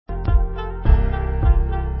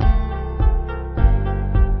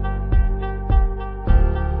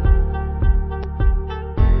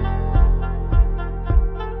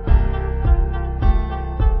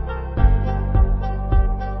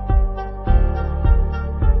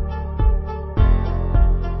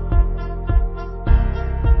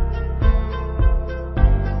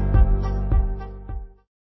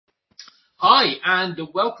Hi, and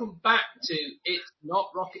welcome back to It's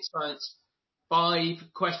Not Rocket Science. 5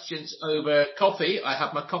 questions over coffee. I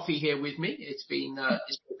have my coffee here with me. It's been a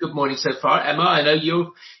good morning so far. Emma, I know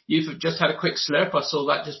you've just had a quick slurp. I saw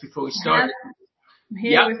that just before we started. I'm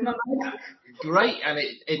here with my mug. Great, and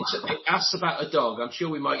it asks about a dog. I'm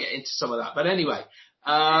sure we might get into some of that. But anyway,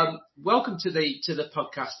 welcome to the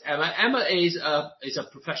podcast, Emma. Emma is a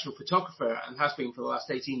professional photographer and has been for the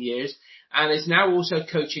last 18 years, and is now also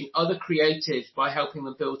coaching other creatives by helping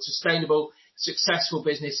them build sustainable, successful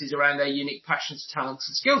businesses around their unique passions, talents,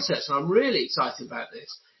 and skill sets. And I'm really excited about this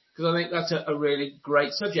because I think that's a really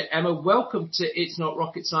great subject. Emma, welcome to It's Not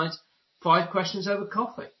Rocket Science. 5 questions over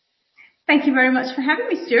coffee. Thank you very much for having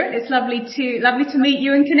me, Stuart. It's lovely to meet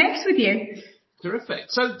you and connect with you. Terrific.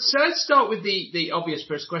 So let's start with the obvious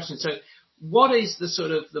first question. So what is the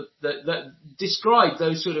sort of describe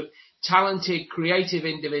those sort of talented, creative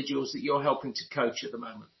individuals that you're helping to coach at the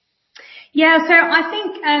moment? Yeah, so I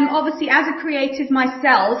think obviously as a creative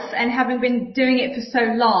myself and having been doing it for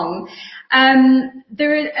so long,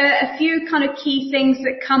 there are a few kind of key things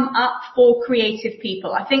that come up for creative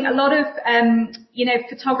people. I think a lot of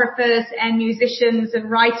photographers and musicians and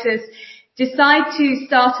writers decide to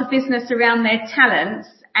start a business around their talents,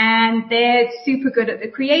 and they're super good at the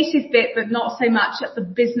creative bit but not so much at the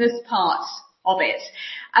business part of it.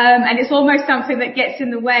 And it's almost something that gets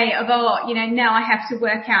in the way of, now I have to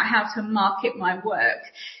work out how to market my work.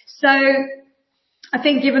 So I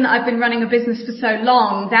think given that I've been running a business for so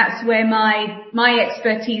long, that's where my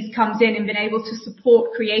expertise comes in being able to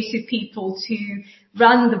support creative people to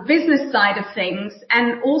run the business side of things,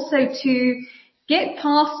 and also to get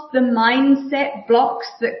past the mindset blocks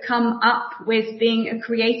that come up with being a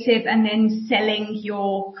creative and then selling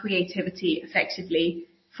your creativity effectively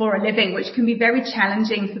for a living, which can be very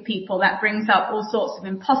challenging for people. That brings up all sorts of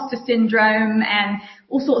imposter syndrome and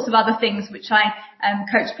all sorts of other things which I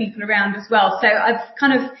coach people around as well. So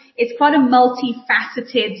it's quite a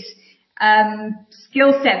multifaceted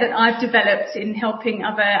skill set that I've developed in helping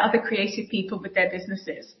other creative people with their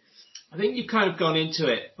businesses. I think you've kind of gone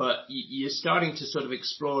into it, but you're starting to sort of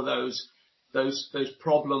explore those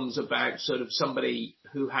problems about sort of somebody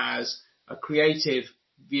who has a creative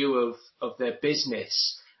view of their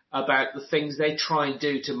business, about the things they try and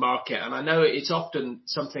do to market. And I know it's often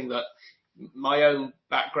something that my own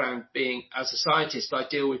background being as a scientist, I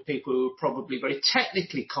deal with people who are probably very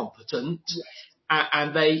technically competent. Yes.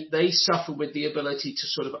 And they suffer with the ability to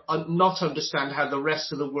sort of not understand how the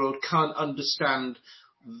rest of the world can't understand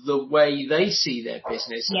the way they see their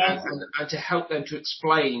business. Yes. and to help them to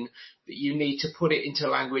explain that you need to put it into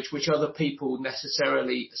language which other people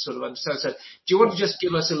necessarily sort of understand. So do you want to just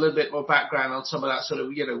give us a little bit more background on some of that sort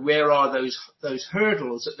of, where are those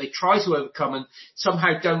hurdles that they try to overcome and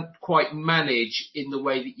somehow don't quite manage in the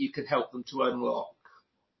way that you can help them to unlock?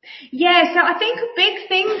 Yeah, so I think a big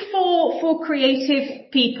thing for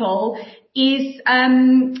creative people is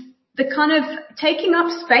the kind of taking up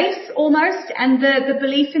space almost, and the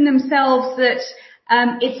belief in themselves that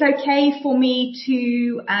it's okay for me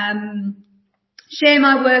to share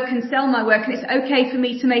my work and sell my work, and it's okay for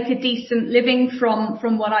me to make a decent living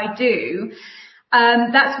from what I do.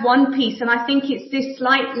 That's one piece, and I think it's this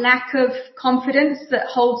slight lack of confidence that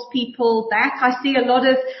holds people back. I see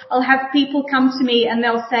I'll have people come to me and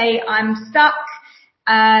they'll say, I'm stuck,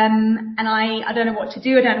 and I don't know what to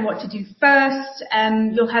do. I don't know what to do first.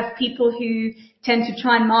 You'll have people who tend to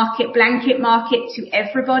try and blanket market to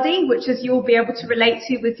everybody, which, as you'll be able to relate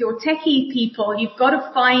to with your techie people, you've got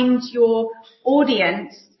to find your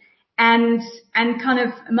audience and kind of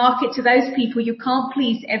market to those people. You can't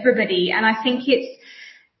please everybody. And I think it's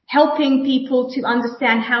helping people to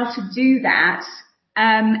understand how to do that.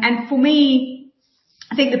 And for me,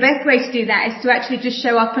 I think the best way to do that is to actually just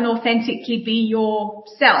show up and authentically be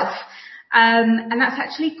yourself. And that's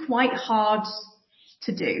actually quite hard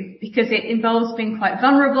to do because it involves being quite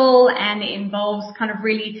vulnerable, and it involves kind of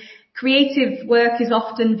really creative work is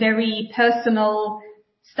often very personal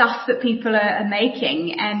stuff that people are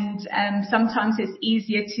making, and sometimes it's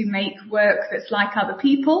easier to make work that's like other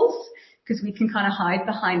people's because we can kind of hide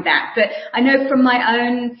behind that. But I know from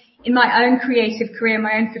in my own creative career,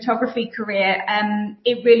 my own photography career,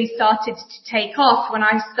 it really started to take off when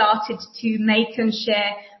I started to make and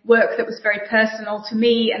share work that was very personal to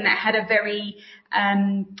me, and that had a very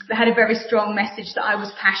strong message that I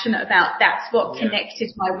was passionate about. That's what connected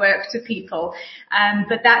my work to people.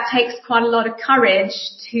 But that takes quite a lot of courage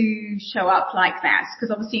to show up like that, because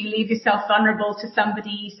obviously you leave yourself vulnerable to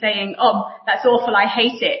somebody saying, oh, that's awful, I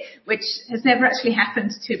hate it, which has never actually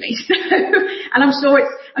happened to me. And I'm sure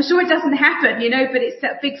it doesn't happen, but it's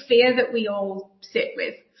that big fear that we all sit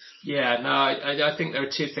with. Yeah, no, I think there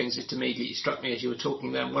are two things that immediately struck me as you were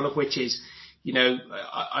talking then. One of which is,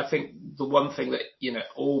 I think the one thing that,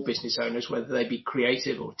 all business owners, whether they be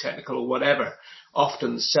creative or technical or whatever,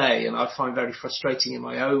 often say, and I find very frustrating in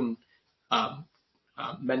my own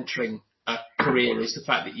mentoring career, is the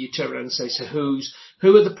fact that you turn around and say, so who is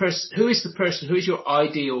the person, who is your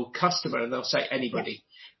ideal customer? And they'll say anybody.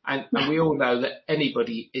 And we all know that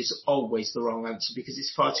anybody is always the wrong answer, because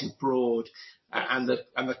it's far too broad. And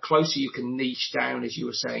the closer you can niche down, as you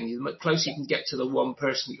were saying, the closer you can get to the one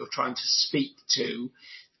person that you're trying to speak to,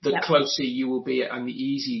 the closer you will be, and the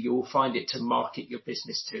easier you will find it to market your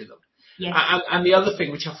business to them. Yes. And the other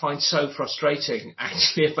thing which I find so frustrating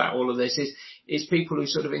actually about all of this is people who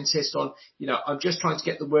sort of insist on, I'm just trying to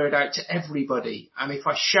get the word out to everybody. And if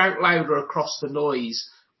I shout louder across the noise,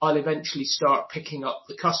 I'll eventually start picking up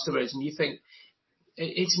the customers. And you think,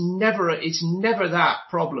 it's never that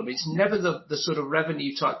problem. It's never the sort of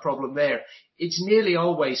revenue type problem there. It's nearly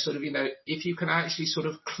always sort of, if you can actually sort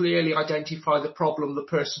of clearly identify the problem the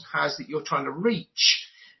person has that you're trying to reach.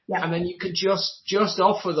 Yeah. And then you could just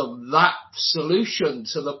offer them that solution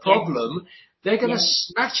to the problem. Yes. They're going to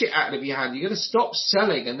snatch it out of your hand. You're going to stop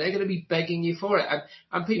selling, and they're going to be begging you for it.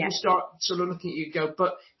 And people start sort of looking at you and go,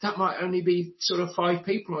 but that might only be sort of 5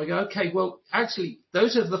 people. And I go, okay, well, actually,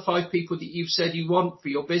 those are the 5 people that you've said you want for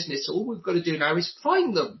your business. All we've got to do now is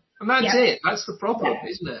find them. And that's it. That's the problem,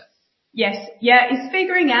 isn't it? Yes. Yeah. It's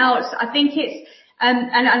figuring out. I think it's,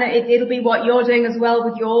 and it'll be what you're doing as well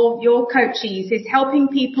with your coachees, is helping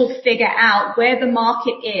people figure out where the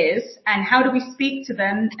market is and how do we speak to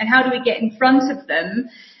them and how do we get in front of them.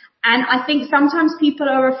 And I think sometimes people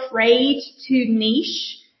are afraid to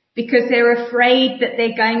niche because they're afraid that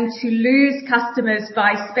they're going to lose customers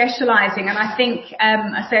by specializing. And I think,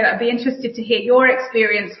 so I'd be interested to hear your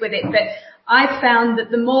experience with it, but I've found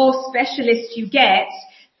that the more specialist you get,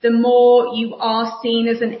 the more you are seen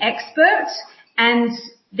as an expert. And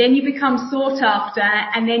then you become sought after,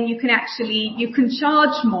 and then you can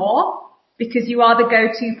charge more because you are the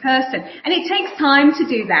go-to person. And it takes time to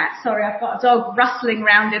do that. Sorry, I've got a dog rustling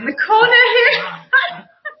around in the corner here.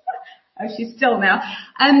 Oh, she's still now.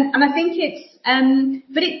 And I think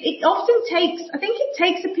but it often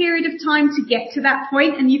takes a period of time to get to that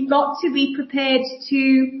point, and you've got to be prepared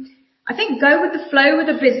to, I think, go with the flow with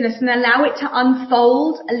a business and allow it to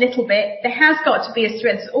unfold a little bit. There has got to be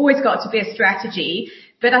there's always got to be a strategy,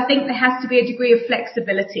 but I think there has to be a degree of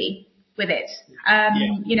flexibility with it.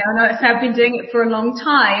 And I've been doing it for a long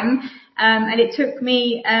time, and it took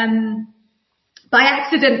me, by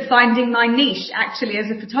accident, finding my niche actually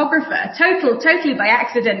as a photographer, totally by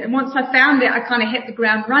accident. And once I found it, I kind of hit the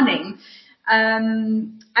ground running.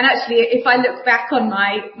 And actually, if I look back on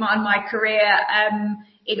my career,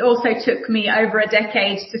 it also took me over a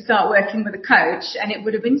decade to start working with a coach, and it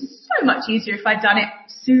would have been so much easier if I'd done it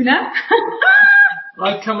sooner.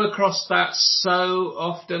 I come across that so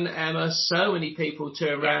often, Emma. So many people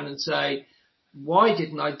turn around and say, why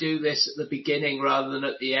didn't I do this at the beginning rather than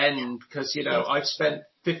at the end? Because, I've spent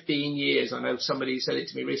 15 years, I know somebody said it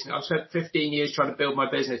to me recently, I've spent 15 years trying to build my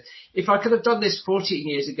business. If I could have done this 14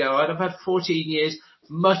 years ago, I'd have had 14 years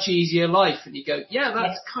much easier life. And you go,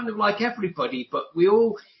 that's kind of like everybody, but we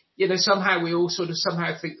all, somehow we all sort of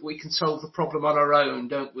somehow think that we can solve the problem on our own,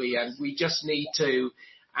 don't we? And we just need to,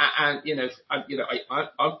 I'm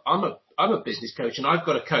a business coach, and I've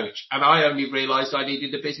got a coach, and I only realized I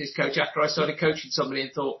needed a business coach after I started coaching somebody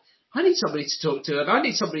and thought, I need somebody to talk to, and I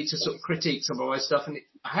need somebody to sort of critique some of my stuff. And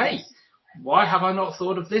hey, why have I not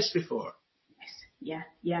thought of this before? Yeah,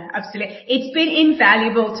 absolutely. It's been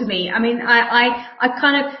invaluable to me. I mean, I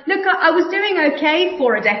kind of, look, I was doing okay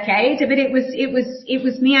for a decade, but it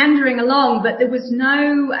was meandering along, but there was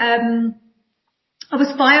no, I was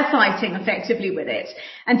firefighting effectively with it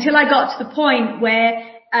until I got to the point where,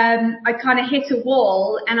 I kind of hit a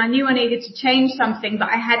wall and I knew I needed to change something, but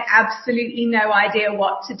I had absolutely no idea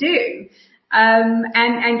what to do.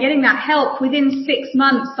 And getting that help within 6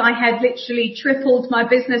 months, I had literally tripled my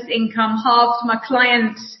business income, halved my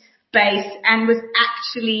client base, and was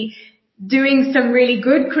actually doing some really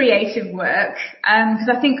good creative work. Because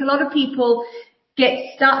I think a lot of people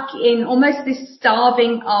get stuck in almost this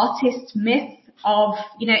starving artist myth of,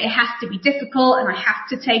 it has to be difficult and I have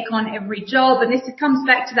to take on every job. And this comes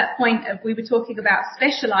back to that point of, we were talking about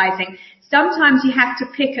specializing. Sometimes you have to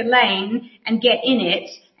pick a lane and get in it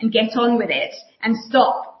and get on with it and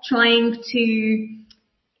stop trying to,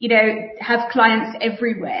 have clients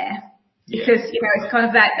everywhere. Because, it's kind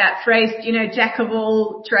of that phrase, jack of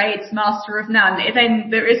all trades, master of none. Then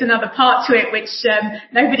there is another part to it which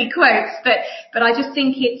nobody quotes, but I just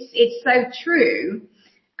think it's so true.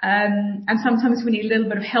 And sometimes we need a little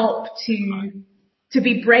bit of help to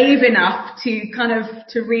be brave enough to kind of,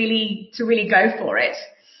 to really go for it.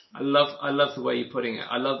 I love the way you're putting it.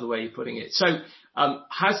 I love the way you're putting it. So,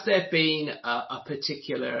 has there been a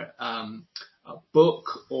particular, a book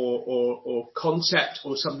or concept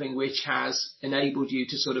or something which has enabled you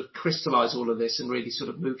to sort of crystallize all of this and really sort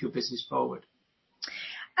of move your business forward?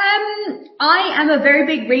 I am a very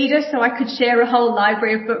big reader, so I could share a whole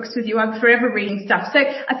library of books with you. I'm forever reading stuff. So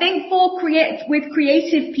I think with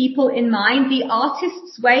creative people in mind, The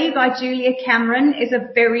Artist's Way by Julia Cameron is a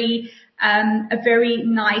very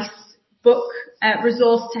nice book,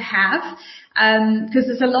 resource to have. Because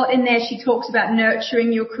there's a lot in there. She talks about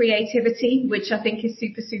nurturing your creativity, which I think is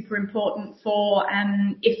super important for,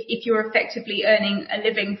 if you're effectively earning a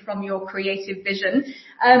living from your creative vision.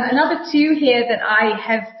 Another two here that I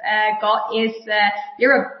have, got is,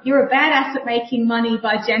 You're a Badass at Making Money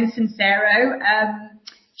by Jen Sincero.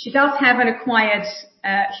 She does have an acquired,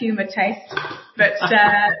 humor taste, but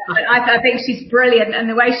I think she's brilliant, and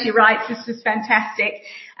the way she writes is just fantastic.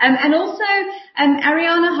 And also,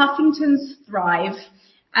 Arianna Huffington's Thrive.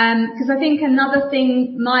 Cause I think another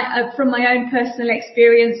thing, from my own personal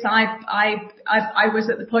experience, I was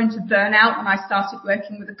at the point of burnout when I started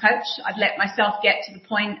working with a coach. I'd let myself get to the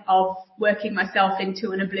point of working myself into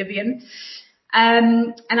an oblivion.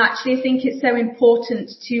 And actually I think it's so important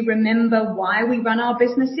to remember why we run our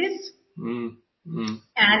businesses. And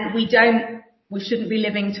we shouldn't be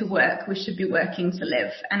living to work. We should be working to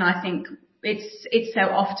live. And I think it's so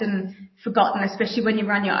often forgotten, especially when you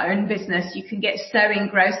run your own business. You can get so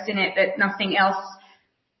engrossed in it that nothing else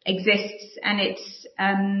exists. And it's,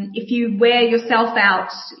 if you wear yourself out,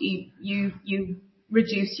 you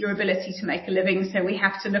reduce your ability to make a living. So we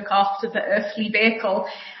have to look after the earthly vehicle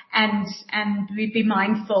and be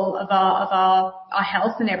mindful of our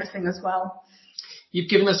health and everything as well. You've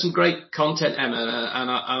given us some great content, Emma, and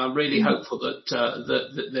I'm really hopeful that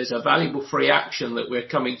there's a valuable free action that we're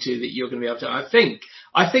coming to that you're going to be able to. I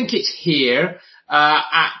think it's here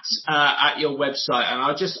at your website, and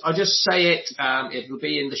I'll just say it. It'll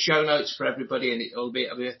be in the show notes for everybody, and it'll be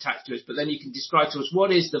attached to us. But then you can describe to us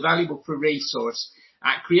what is the valuable free resource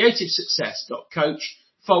at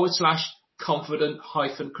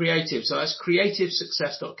creativesuccess.coach/confident-creative. So that's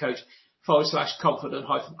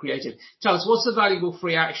creativesuccess.coach/confident-creative. Tell us, what's the valuable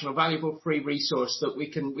free action or valuable free resource that we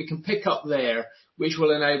can pick up there, which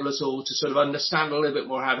will enable us all to sort of understand a little bit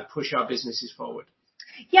more how to push our businesses forward?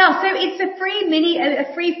 Yeah, so it's a free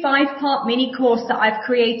 5-part mini course that I've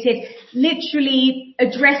created, literally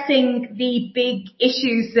addressing the big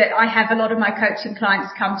issues that I have a lot of my coaching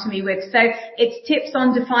clients come to me with. So it's tips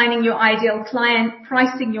on defining your ideal client,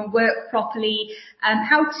 pricing your work properly,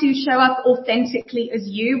 how to show up authentically as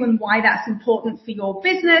you and why that's important for your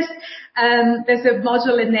business. There's a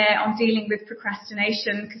module in there on dealing with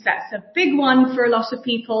procrastination, because that's a big one for a lot of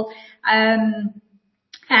people.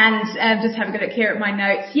 And just having a look here at my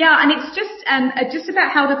notes. Yeah, and it's just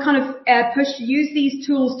about how to kind of use these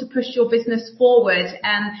tools to push your business forward,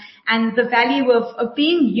 and the value of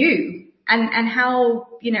being you, and how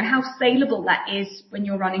saleable that is when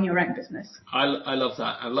you're running your own business. I love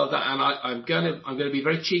that. I love that, and I'm going to be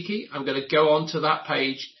very cheeky. I'm going to go onto that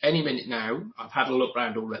page any minute now. I've had a look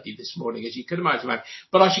round already this morning, as you could imagine,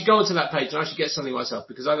 but I should go onto that page and I should get something myself,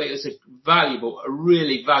 because I think it's a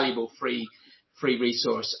really valuable free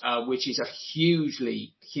resource, which is a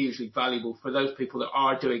hugely valuable for those people that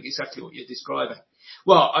are doing exactly what you're describing.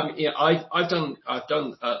 Well, I've done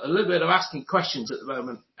a little bit of asking questions at the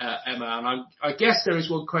moment, Emma, and I guess there is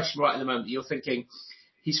one question right at the moment. You're thinking,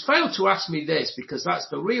 he's failed to ask me this, because that's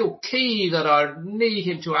the real key that I need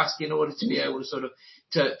him to ask in order to be able to sort of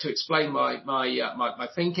to explain my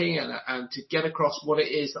thinking and to get across what it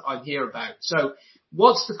is that I'm here about. So,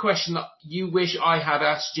 what's the question that you wish I had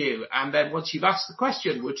asked you? And then once you've asked the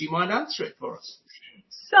question, would you mind answering it for us?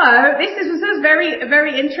 So this is a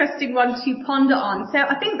very interesting one to ponder on. So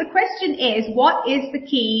I think the question is, what is the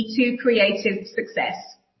key to creative success?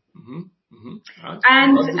 Right.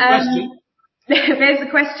 And there's the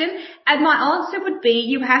question. And my answer would be,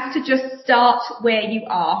 you have to just start where you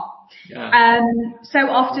are. Yeah. So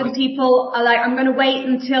often people are like, I'm going to wait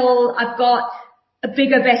until I've got a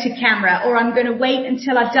bigger, better camera, or I'm going to wait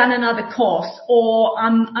until I've done another course, or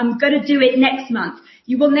I'm going to do it next month.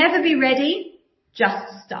 You will never be ready.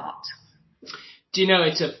 Just start. Do you know,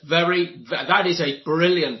 that is a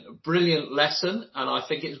brilliant lesson, and I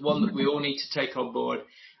think it's one that we all need to take on board.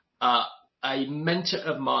 A mentor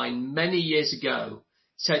of mine many years ago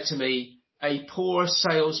said to me, a poor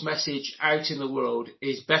sales message out in the world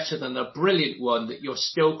is better than a brilliant one that you're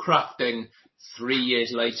still crafting 3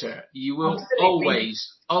 years later, you will Absolutely.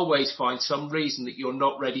 always find some reason that you're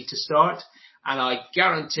not ready to start. And I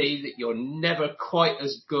guarantee that you're never quite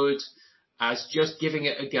as good as just giving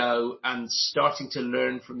it a go and starting to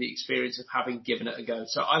learn from the experience of having given it a go.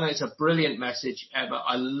 So I know it's a brilliant message, Emma.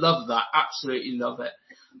 I love that. Absolutely love it.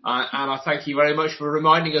 And I thank you very much for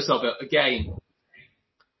reminding us of it again.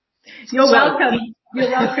 You're welcome. You're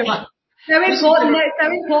welcome. So important. No, so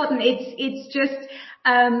important. It's just,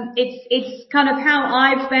 it's kind of how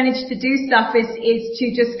I've managed to do stuff is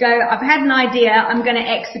to just go, I've had an idea, I'm going to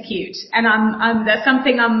execute. And that's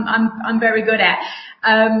something I'm very good at.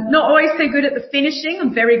 Not always so good at the finishing.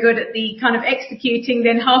 I'm very good at the kind of executing.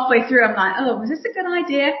 Then halfway through, I'm like, oh, was this a good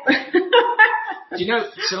idea? You know,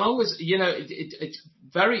 so long as, you know, it's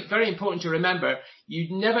very, very important to remember,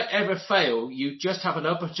 you never ever fail. You just have an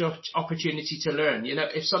opportunity to learn. You know,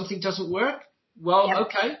 if something doesn't work, well, Yep.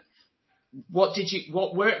 Okay. What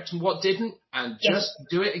worked and what didn't, and just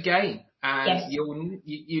do it again. And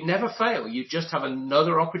you never fail. You just have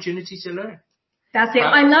another opportunity to learn. That's it.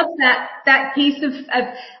 I love that piece of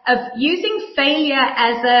using failure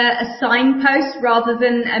as a signpost rather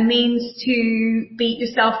than a means to beat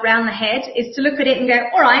yourself round the head, is to look at it and go,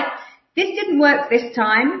 all right, this didn't work this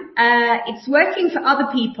time. It's working for other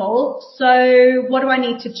people. So what do I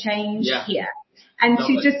need to change here? And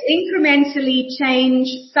to just incrementally change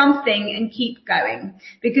something and keep going.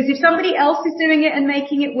 Because if somebody else is doing it and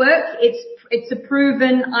making it work, it's a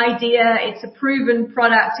proven idea, it's a proven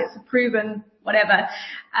product, it's a proven whatever.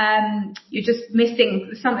 You're just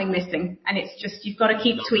missing, something missing. And it's just, you've got to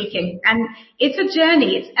keep tweaking. And it's a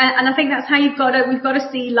journey. And I think that's how we've got to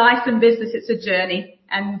see life and business. It's a journey.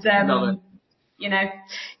 And, you know,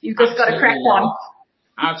 you've just got to crack on.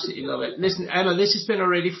 Absolutely love it. Listen, Emma, this has been a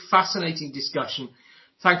really fascinating discussion.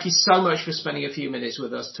 Thank you so much for spending a few minutes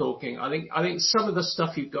with us talking. I think some of the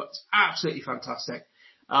stuff you've got is absolutely fantastic.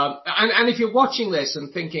 And if you're watching this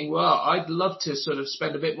and thinking, well, I'd love to sort of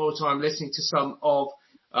spend a bit more time listening to some of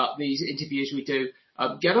these interviews we do,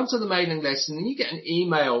 get onto the mailing list, and then you get an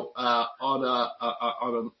email on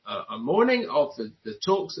a morning of the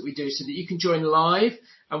talks that we do, so that you can join live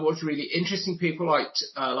and watch really interesting people like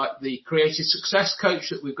the creative success coach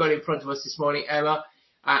that we've got in front of us this morning, Emma.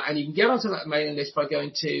 And you can get onto that mailing list by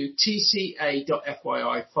going to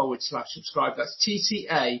tca.fyi/subscribe. That's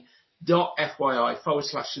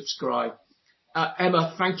tca.fyi/subscribe.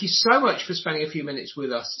 Emma, thank you so much for spending a few minutes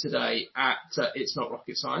with us today at It's Not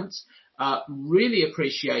Rocket Science. Really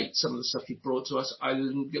appreciate some of the stuff you've brought to us.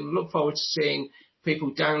 I'm going to look forward to seeing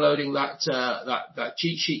people downloading that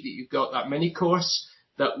cheat sheet that you've got, that mini course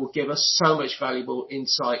that will give us so much valuable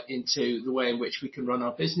insight into the way in which we can run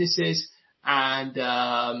our businesses. And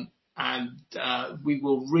we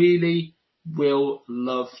will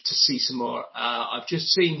love to see some more. I've just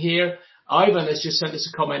seen here, Ivan has just sent us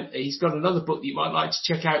a comment. He's got another book that you might like to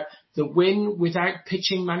check out, The Win Without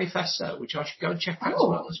Pitching Manifesto, which I should go and check out as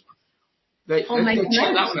well. Check that one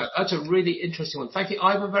out. That's a really interesting one. Thank you,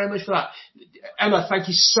 Ivan, very much for that. Emma, thank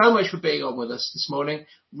you so much for being on with us this morning.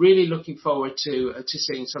 Really looking forward to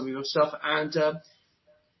seeing some of your stuff, and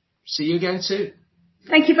see you again soon.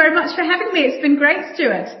 Thank you very much for having me. It's been great,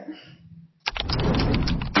 Stuart.